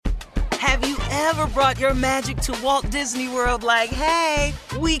Have you ever brought your magic to Walt Disney World like, hey,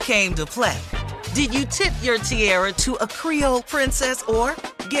 we came to play? Did you tip your tiara to a Creole princess or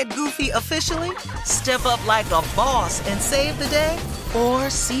get goofy officially? Step up like a boss and save the day? Or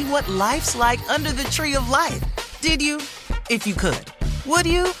see what life's like under the tree of life? Did you? If you could. Would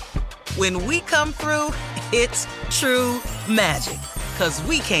you? When we come through, it's true magic. 'Cause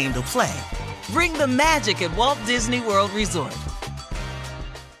we came to play. Bring the magic at Walt Disney World Resort.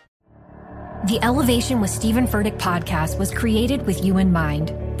 The Elevation with Stephen Furtick podcast was created with you in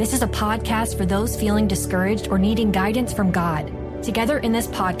mind. This is a podcast for those feeling discouraged or needing guidance from God. Together in this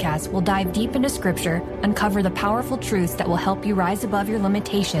podcast, we'll dive deep into Scripture, uncover the powerful truths that will help you rise above your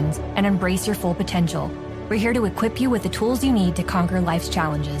limitations and embrace your full potential. We're here to equip you with the tools you need to conquer life's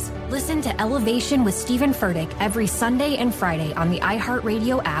challenges. Listen to Elevation with Stephen Furtick every Sunday and Friday on the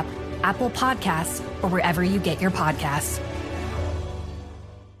iHeartRadio app, Apple Podcasts, or wherever you get your podcasts.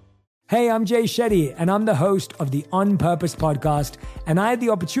 Hey, I'm Jay Shetty, and I'm the host of the On Purpose podcast, and I had the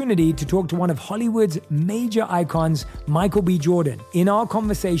opportunity to talk to one of Hollywood's major icons, Michael B. Jordan. In our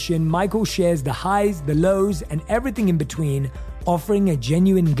conversation, Michael shares the highs, the lows, and everything in between, offering a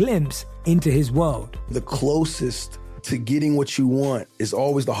genuine glimpse into his world. The closest to getting what you want is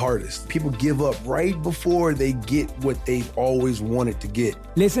always the hardest. People give up right before they get what they've always wanted to get.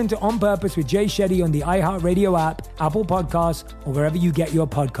 Listen to On Purpose with Jay Shetty on the iHeartRadio app, Apple Podcasts, or wherever you get your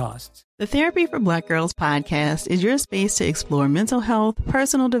podcasts. The Therapy for Black Girls podcast is your space to explore mental health,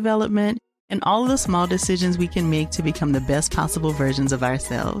 personal development, and all of the small decisions we can make to become the best possible versions of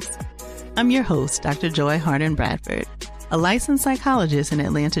ourselves. I'm your host, Dr. Joy Harden Bradford, a licensed psychologist in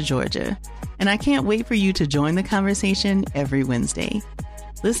Atlanta, Georgia, and I can't wait for you to join the conversation every Wednesday.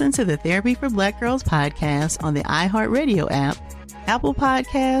 Listen to the Therapy for Black Girls podcast on the iHeartRadio app, Apple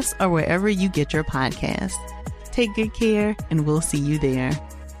Podcasts, or wherever you get your podcasts. Take good care, and we'll see you there.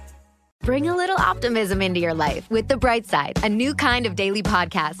 Bring a little optimism into your life with The Bright Side, a new kind of daily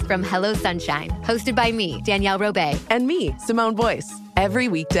podcast from Hello Sunshine, hosted by me, Danielle Robay. And me, Simone Boyce. Every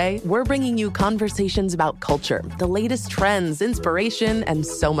weekday, we're bringing you conversations about culture, the latest trends, inspiration, and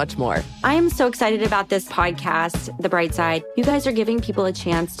so much more. I am so excited about this podcast, The Bright Side. You guys are giving people a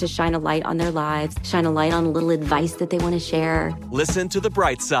chance to shine a light on their lives, shine a light on a little advice that they want to share. Listen to The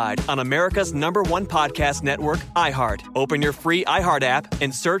Bright Side on America's #1 podcast network, iHeart. Open your free iHeart app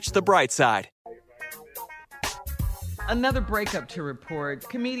and search The Bright Side. Another breakup to report.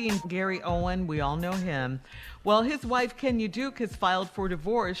 Comedian Gary Owen, we all know him. Well, his wife, Kenya Duke, has filed for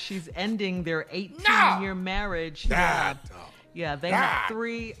divorce. She's ending their 18-year marriage. Yeah, they have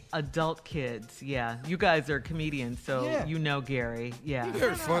 3 adult kids. Yeah, you guys are comedians, so you know Gary. Yeah,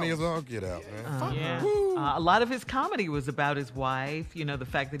 Gary's funny as all get out, man. A lot of his comedy was about his wife. You know, the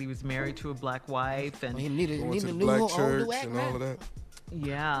fact that he was married to a black wife, and he needed to the black church and all of that.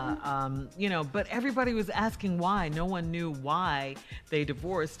 Yeah, you know, but everybody was asking why. No one knew why they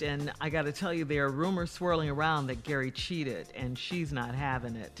divorced, and I got to tell you, there are rumors swirling around that Gary cheated, and she's not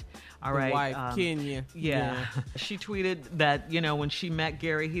having it. All right. The wife, Kenya. Yeah. She tweeted that, you know, when she met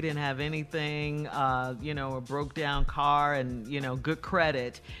Gary, he didn't have anything, you know, a broke down car and, you know, good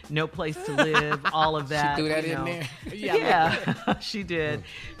credit, no place to live, all of that. She threw that in there. Yeah, she did.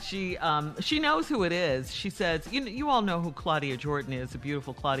 She knows who it is. She says, you all know who Claudia Jordan is, the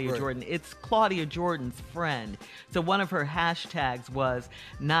beautiful Claudia Jordan. It's Claudia Jordan's friend. So one of her hashtags was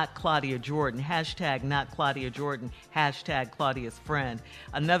not Claudia Jordan, hashtag not Claudia Jordan, hashtag Claudia's friend.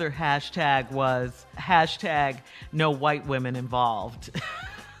 Another hashtag was hashtag no white women involved.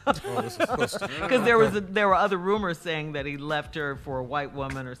 Because there were other rumors saying that he left her for a white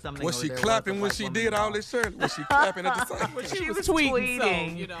woman or something. Was she clapping when she did all this, Shirley? Was she clapping at the time? She was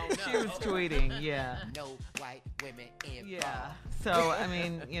tweeting. So, she was tweeting. Yeah. No white women involved. Yeah. So I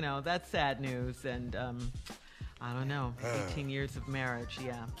mean, you know, that's sad news, and I don't know. 18 years of marriage,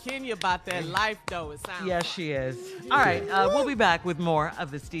 yeah. Kenya about that life, though, it sounds Yes, she is. All right, we'll be back with more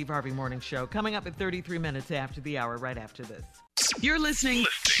of the Steve Harvey Morning Show coming up at 33 minutes after the hour, right after this. You're listening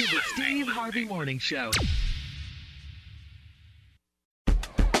to the Steve Harvey Morning Show.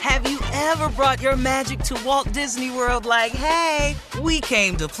 Have you ever brought your magic to Walt Disney World like, hey, we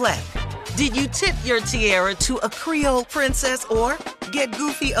came to play? Did you tip your tiara to a Creole princess or get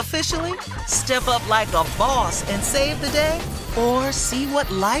goofy officially? Step up like a boss and save the day? Or see what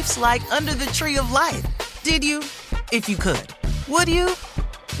life's like under the tree of life? Did you? If you could. Would you?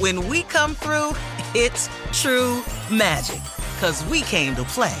 When we come through, it's true magic. 'Cause we came to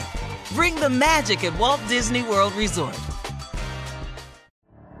play. Bring the magic at Walt Disney World Resort.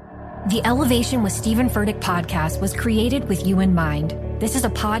 The Elevation with Stephen Furtick podcast was created with you in mind. This is a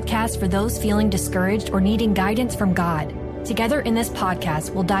podcast for those feeling discouraged or needing guidance from God. Together in this podcast,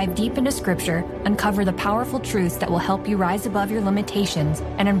 we'll dive deep into scripture, uncover the powerful truths that will help you rise above your limitations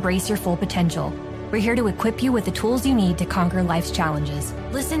and embrace your full potential. We're here to equip you with the tools you need to conquer life's challenges.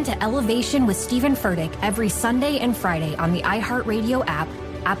 Listen to Elevation with Stephen Furtick every Sunday and Friday on the iHeartRadio app,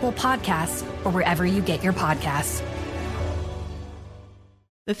 Apple Podcasts, or wherever you get your podcasts.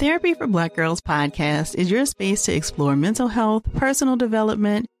 The Therapy for Black Girls podcast is your space to explore mental health, personal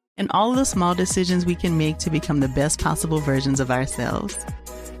development, and all of the small decisions we can make to become the best possible versions of ourselves.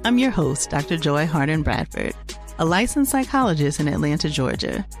 I'm your host, Dr. Joy Harden Bradford, a licensed psychologist in Atlanta,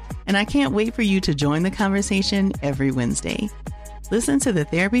 Georgia, and I can't wait for you to join the conversation every Wednesday. Listen to the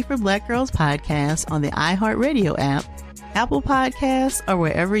Therapy for Black Girls podcast on the iHeartRadio app, Apple Podcasts, or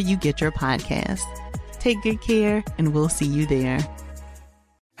wherever you get your podcasts. Take good care, and we'll see you there.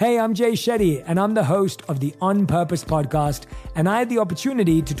 Hey, I'm Jay Shetty, and I'm the host of the On Purpose podcast, and I had the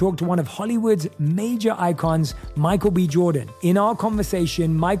opportunity to talk to one of Hollywood's major icons, Michael B. Jordan. In our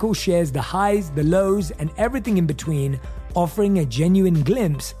conversation, Michael shares the highs, the lows, and everything in between, offering a genuine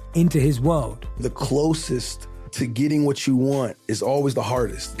glimpse into his world. The closest to getting what you want is always the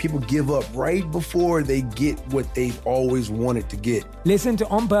hardest. People give up right before they get what they've always wanted to get. Listen to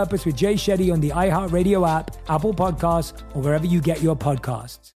On Purpose with Jay Shetty on the iHeartRadio app, Apple Podcasts, or wherever you get your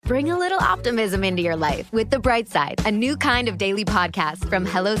podcasts. Bring a little optimism into your life with The Bright Side, a new kind of daily podcast from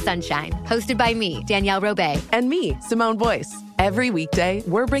Hello Sunshine, hosted by me, Danielle Robay. And me, Simone Boyce. Every weekday,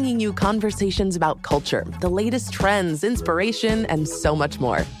 we're bringing you conversations about culture, the latest trends, inspiration, and so much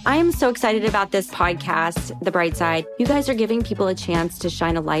more. I am so excited about this podcast, The Bright Side. You guys are giving people a chance to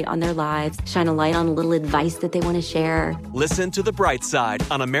shine a light on their lives, shine a light on a little advice that they want to share. Listen to The Bright Side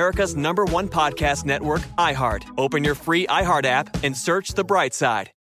on America's #1 podcast network, iHeart. Open your free iHeart app and search The Bright Side.